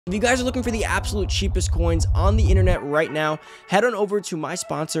If you guys are looking for the absolute cheapest coins on the internet right now, head on over to my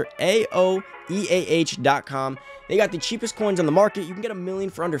sponsor, AOEAH.com. They got the cheapest coins on the market. You can get a million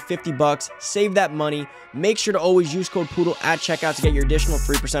for under 50 bucks. Save that money. Make sure to always use code Poodle at checkout to get your additional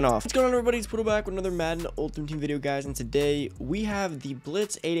 3% off. What's going on, everybody? It's Poodle back with another Madden Ultimate Team video, guys. And today we have the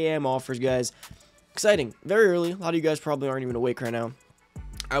Blitz 8 a.m. offers, guys. Exciting. Very early. A lot of you guys probably aren't even awake right now.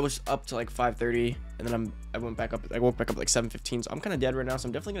 I was up to like 5:30, and then I woke back up at like 7:15, so I'm kind of dead right now, so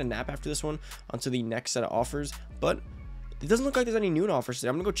I'm definitely gonna nap after this one onto the next set of offers. But it doesn't look like there's any noon offers today.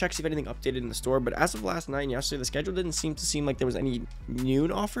 I'm gonna go check, see if anything updated in the store, but as of last night and yesterday, the schedule didn't seem like there was any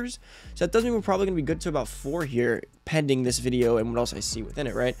noon offers, so that does mean we're probably gonna be good to about 4 here, pending this video and what else I see within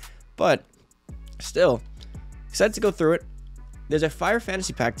it, right? But still excited to go through it. There's a fire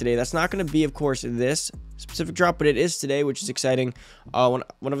fantasy pack today. That's not going to be, of course, this specific drop, but it is today, which is exciting. One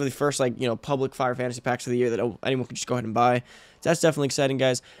of the first, like, public fire fantasy packs of the year that anyone can just go ahead and buy. So that's definitely exciting,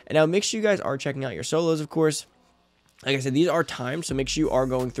 guys. And now make sure you guys are checking out your solos, of course. Like I said, these are timed, so make sure you are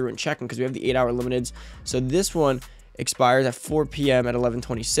going through and checking because we have the 8-hour limiteds. So this one expires at 4 p.m. at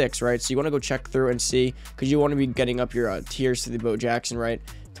 11:26, right? So you want to go check through and see, because you want to be getting up your tiers to the Bo Jackson, right?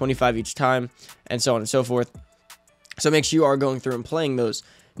 25 each time, and so on and so forth. So make sure you are going through and playing those.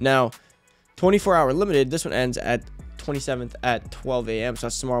 Now, 24-hour limited, this one ends at 27th at 12 a.m. So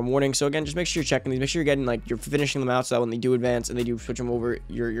that's tomorrow morning. So again, just make sure you're checking these. Make sure you're getting, like, you're finishing them out so that when they do advance and they do switch them over,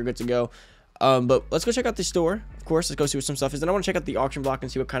 you're good to go. But let's go check out the store. Of course, let's go see what some stuff is. Then I want to check out the auction block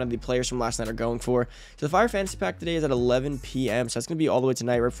and see what kind of the players from last night are going for. So the Fire Fantasy Pack today is at 11 p.m. So that's going to be all the way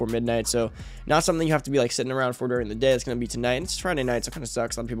tonight, right before midnight. So not something you have to be like sitting around for during the day. It's going to be tonight. And it's Friday night, so it kind of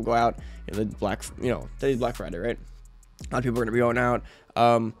sucks. A lot of people go out. Today's Black Friday, right? A lot of people are going to be going out.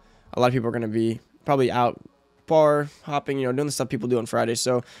 A lot of people are going to be probably out bar hopping, doing the stuff people do on Friday.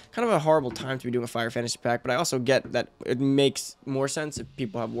 So kind of a horrible time to be doing a fire fantasy pack. But I also get that it makes more sense if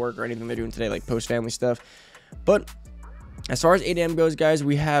people have work or anything they're doing today, like post-family stuff. But as far as 8 a.m. goes, guys,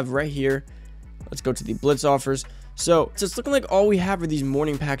 we have right here, let's go to the Blitz offers. So it's looking like all we have are these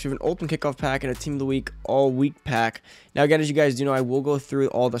morning packs. We have an Ultimate Kickoff pack and a Team of the Week all-week pack. Now, again, as you guys do know, I will go through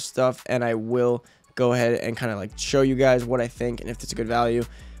all the stuff and I will go ahead and kind of like show you guys what I think and if it's a good value.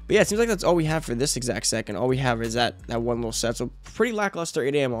 But yeah, it seems like that's all we have for this exact second. All we have is that one little set. So pretty lackluster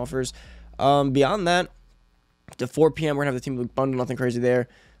 8 a.m. offers. Beyond that, to 4 p.m. we're gonna have the Team of the Week bundle, nothing crazy there.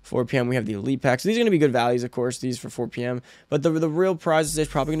 4 p.m. we have the Elite Pack. So these are gonna be good values, of course, these for 4 p.m. But the real prizes is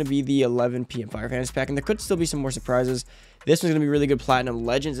probably gonna be the 11 p.m. Fire Fantasy Pack, and there could still be some more surprises. This one's gonna be really good. Platinum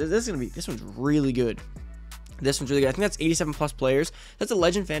Legends. This one's really good. This one's really good. I think that's 87 plus players. That's a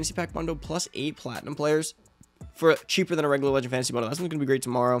Legend Fantasy Pack bundle plus 8 Platinum players for cheaper than a regular Legend Fantasy bundle. That's going to be great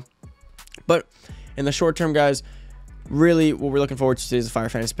tomorrow. But in the short term, guys, really what we're looking forward to today is the Fire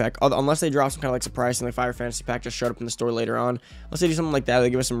Fantasy Pack. Unless they drop some kind of like surprise and the Fire Fantasy Pack just showed up in the store later on. Unless they do something like that, they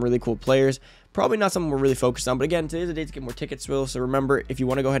give us some really cool players. Probably not something we're really focused on. But again, today's the day to get more tickets, Will. So remember, if you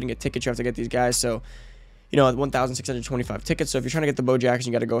want to go ahead and get tickets, you have to get these guys. So 1,625 tickets. So if you're trying to get the Bo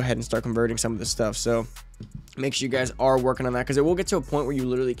Jackson, you got to go ahead and start converting some of this stuff. So make sure you guys are working on that, because it will get to a point where you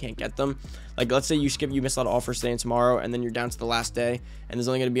literally can't get them. Like, let's say you miss a lot of offers today and tomorrow, and then you're down to the last day, and there's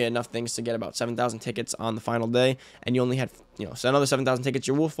only going to be enough things to get about 7,000 tickets on the final day, and you only had, so another 7,000 tickets,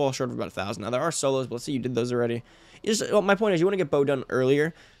 you will fall short of about 1,000. Now, there are solos, but let's say you did those already. My point is, you want to get Bo done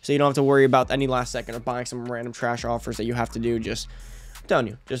earlier, so you don't have to worry about any last second of buying some random trash offers that you have to do. I'm telling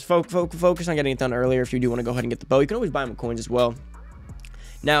you, just focus on getting it done earlier. If you do want to go ahead and get the Bo, you can always buy them with coins as well.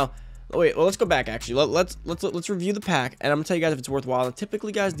 Now, wait, well, let's go back actually. Let's review the pack, and I'm gonna tell you guys if it's worthwhile. And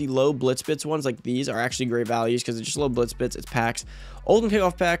typically, guys, the low blitz bits ones like these are actually great values because they're just low blitz bits. It's packs. Ultimate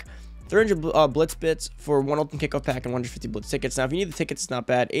Kickoff pack, 300 blitz bits for one Ultimate Kickoff pack and 150 blitz tickets. Now, if you need the tickets, it's not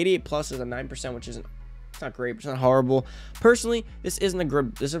bad. 88 plus is a 9%, which isn't. It's not great, but it's not horrible. Personally, this isn't a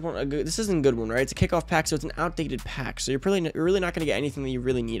good one, right? It's a kickoff pack, so it's an outdated pack. So you're really not going to get anything that you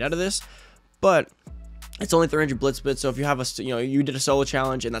really need out of this. But it's only 300 blitz bits, so if you have you did a solo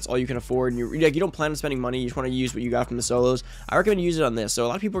challenge and that's all you can afford, and you don't plan on spending money, you just want to use what you got from the solos, I recommend you use it on this. So a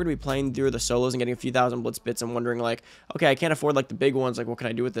lot of people are going to be playing through the solos and getting a few thousand blitz bits and wondering like, okay, I can't afford like the big ones, like what can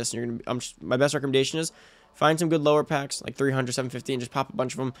I do with this? And my best recommendation is find some good lower packs, like 300, 750, and just pop a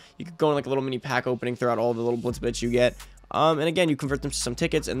bunch of them. You could go in like a little mini pack opening throughout all the little blitz bits you get. And again, you convert them to some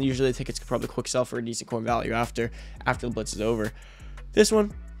tickets, and usually the tickets could probably quick sell for a decent coin value after the blitz is over. This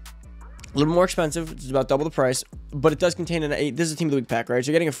one, A little more expensive. It's about double the price, but it does contain this is a Team of the Week pack, right?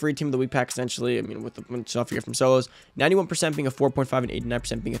 So you're getting a free Team of the Week pack, essentially. I mean, with the stuff you get from solos. 91% being a 4.5 and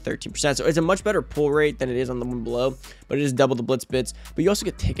 89% being a 13%. So it's a much better pull rate than it is on the one below, but it is double the Blitz bits. But you also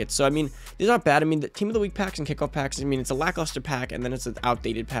get tickets. So, I mean, these aren't bad. I mean, the Team of the Week packs and kickoff packs, I mean, it's a lackluster pack, and then it's an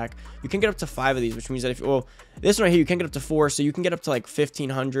outdated pack. You can get up to 5 of these, which means that this one right here, you can get up to 4. So you can get up to like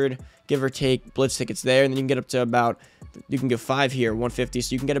 1,500, give or take, Blitz tickets there, and then you can get up to about, you can get 5 here, 150.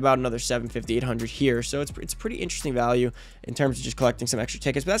 So you can get about another 750, 800 here. So it's pretty interesting value in terms of just collecting some extra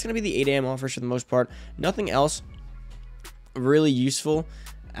tickets. But that's going to be the 8 a.m. offers for the most part. Nothing else really useful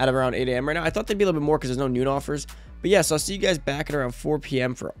at around 8 a.m. right now. I thought there'd be a little bit more because there's no noon offers. But yeah, so I'll see you guys back at around 4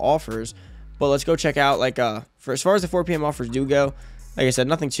 p.m. for offers. But let's go check out, like, for as far as the 4 p.m. offers do go, like I said,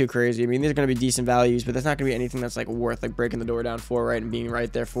 nothing too crazy. I mean, these are going to be decent values, but that's not going to be anything that's, like, worth, like, breaking the door down for, right, and being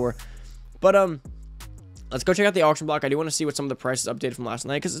right there for. But, let's go check out the auction block. I do want to see what some of the prices updated from last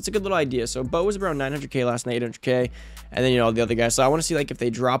night because it's a good little idea. So Bo was around 900K last night, 800K, and then, you know, all the other guys. So I want to see, like, if they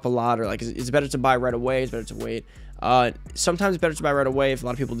drop a lot or, like, is it better to buy right away? Is it better to wait? Sometimes it's better to buy right away if a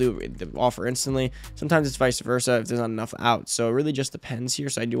lot of people do the offer instantly. Sometimes it's vice versa if there's not enough out. So it really just depends here.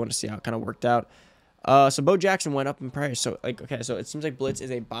 So I do want to see how it kind of worked out. So Bo Jackson went up in price. So, like, okay, so it seems like Blitz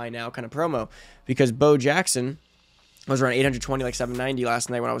is a buy now kind of promo because Bo Jackson was around 820, like 790 last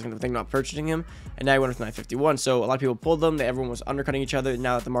night when I was going to think about purchasing him, and now he went with 951. So a lot of people pulled them. Everyone was undercutting each other.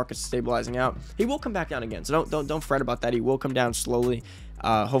 Now that the market's stabilizing out, he will come back down again. So don't fret about that. He will come down slowly,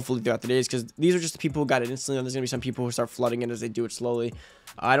 hopefully throughout the days, because these are just the people who got it instantly. There's going to be some people who start flooding it as they do it slowly.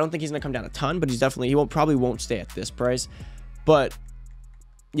 I don't think he's going to come down a ton, but probably won't stay at this price. But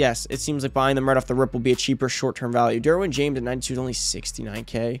yes, it seems like buying them right off the rip will be a cheaper short-term value. Derwin James at 92 is only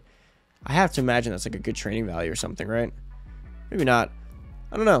 69K. I have to imagine that's like a good training value or something, right? Maybe not.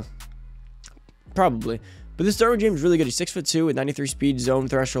 I don't know. Probably. But this Derwin James is really good. He's 6'2" with 93 speed, zone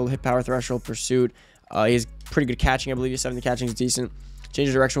threshold, hit power threshold, pursuit. He has pretty good catching. I believe his 70 catching is decent. Change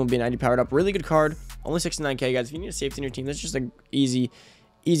of direction will be 90 powered up. Really good card. Only 69K, guys. If you need a safety in your team, that's just an easy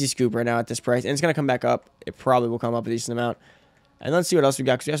scoop right now at this price. And it's going to come back up. It probably will come up a decent amount. And let's see what else we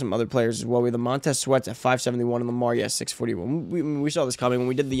got, because we have some other players as well. We have the Montez Sweats at 571 and Lamar, 641. We saw this coming when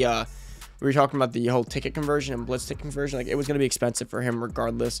we did the we were talking about the whole ticket conversion and Blitz ticket conversion. Like, it was going to be expensive for him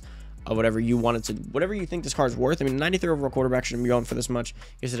regardless of whatever you think this card's worth. I mean, 93 overall quarterback shouldn't be going for this much.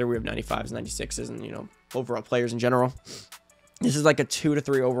 Consider we have 95s, 96s, and, you know, overall players in general. This is like a 2 to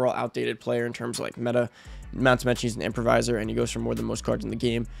 3 overall outdated player in terms of, like, meta. Not to mention he's an improviser, and he goes for more than most cards in the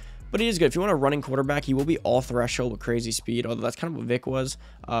game. But he is good. If you want a running quarterback, he will be all threshold with crazy speed, although that's kind of what Vic was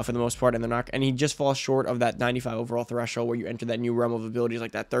for the most part, and he just falls short of that 95 overall threshold where you enter that new realm of abilities,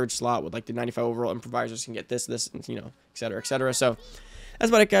 like that third slot with, like, the 95 overall improvisers can get this, and, you know, et cetera, et cetera. So that's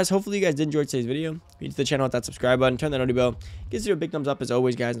about it, guys. Hopefully you guys did enjoy today's video. If you're new to the channel, hit that subscribe button, turn that noty bell. Gives you a big thumbs up as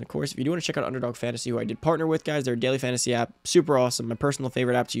always, guys. And of course, if you do want to check out Underdog Fantasy, who I did partner with, guys, their daily fantasy app, super awesome. My personal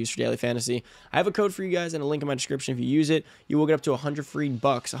favorite app to use for daily fantasy. I have a code for you guys and a link in my description. If you use it, you will get up to $100 free,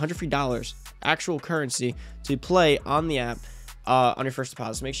 $100 free dollars, actual currency to play on the app on your first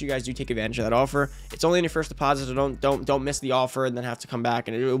deposit. So make sure you guys do take advantage of that offer. It's only on your first deposit, so don't miss the offer and then have to come back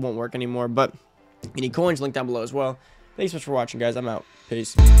and it won't work anymore. But you need coins, link down below as well. Thanks so much for watching, guys. I'm out.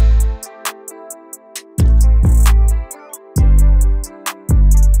 Peace.